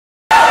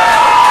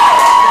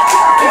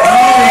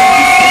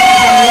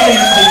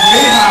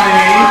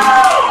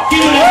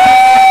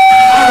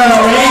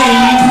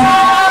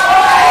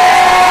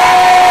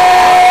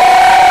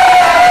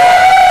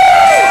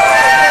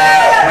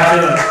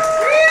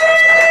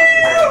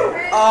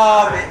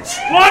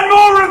One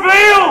more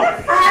reveal!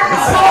 I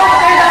haven't told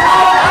her the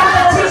whole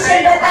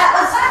competition, but that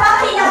was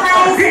fucking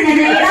amazing,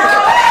 Anita.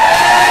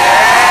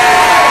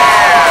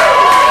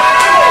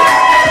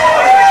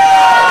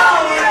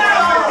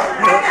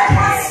 And the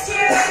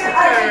costume,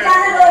 you've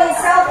done it all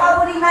yourself,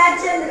 I would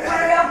imagine. The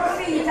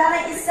choreography, you've done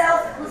it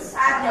yourself. It was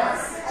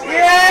fabulous.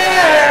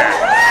 Yeah!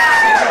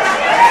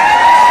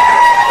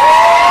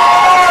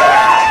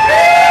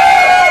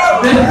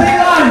 The thing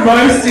I'm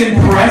most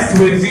impressed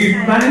with is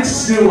you've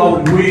managed to do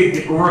a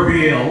wig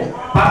reveal,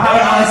 but have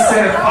another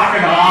set of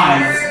fucking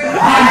eyes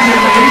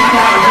underneath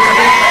that wig.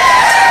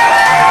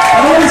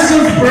 That was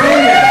just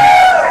brilliant.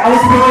 That was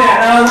brilliant.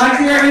 And I like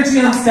your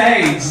energy on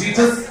stage.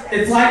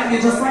 It's like,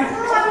 you're just like,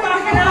 oh, I'm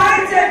fucking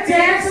hard to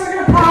dance, we're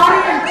gonna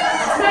party and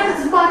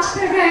spend as much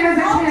cocaine as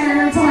I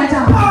can until I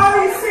die.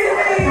 Party,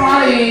 silly!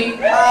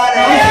 Party.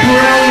 That was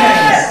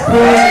brilliant.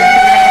 Brilliant.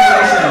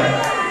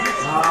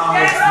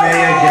 Me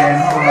again,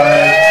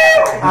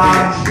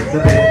 the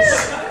bitch.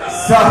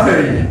 So, I'm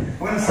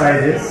going to say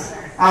this.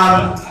 I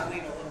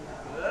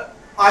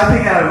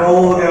think out of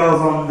all the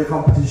girls on the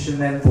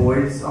competition and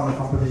boys on the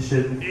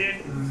competition,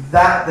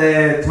 that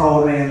there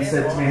told me and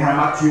said to me how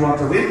much you want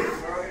to win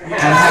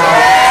and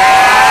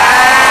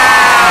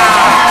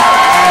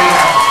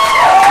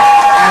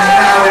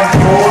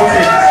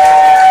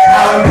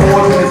how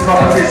important this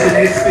competition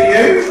is for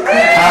you.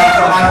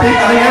 I think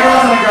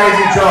everyone's done a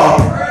crazy job.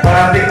 But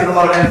I think there's a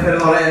lot of effort, a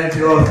lot of energy,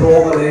 a lot of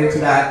thought that went into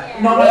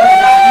that. Not only that,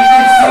 you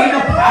can see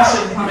the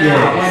passion coming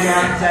out when you're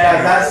on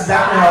stage. That's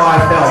exactly how I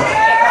felt.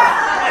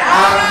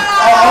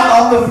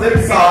 On the flip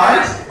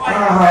side, I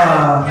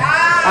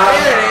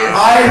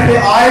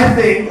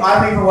think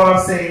from what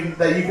I've seen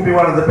that you could be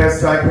one of the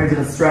best drag queens in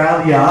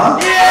Australia.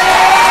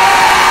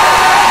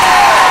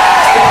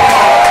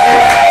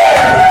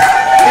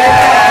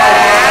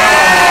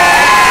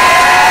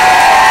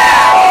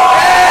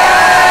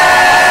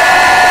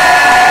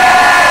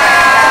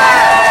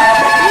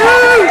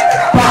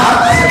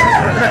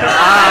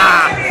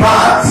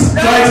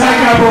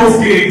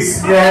 Gigs.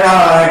 Yeah, no, I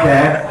don't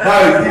care. No,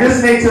 you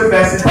just need to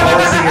invest in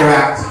polishing your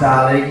act,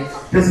 darling.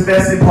 Just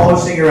invest in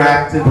polishing your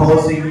act and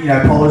polishing,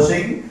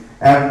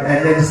 and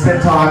then just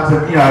spend time to,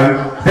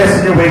 invest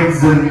in your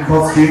wigs and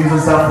costumes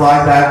and stuff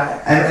like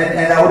that,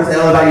 and that will just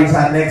elevate you to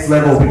that next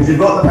level because you've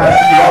got the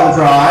passion, you've got the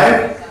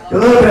drive, a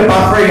little bit of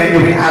buffering, and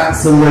you'll be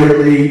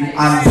absolutely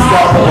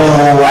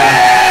unstoppable.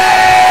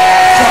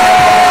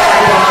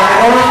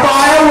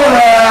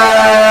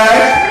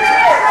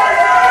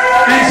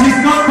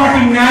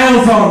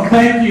 Nails on,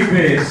 thank you,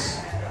 bitch.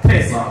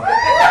 Piss off. I'm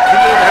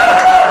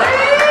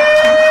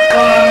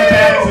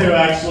about to,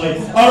 actually.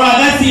 Alright,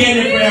 that's the end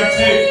of round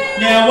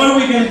 2. Now, what are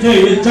we going to do?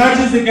 The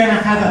judges are going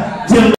to have a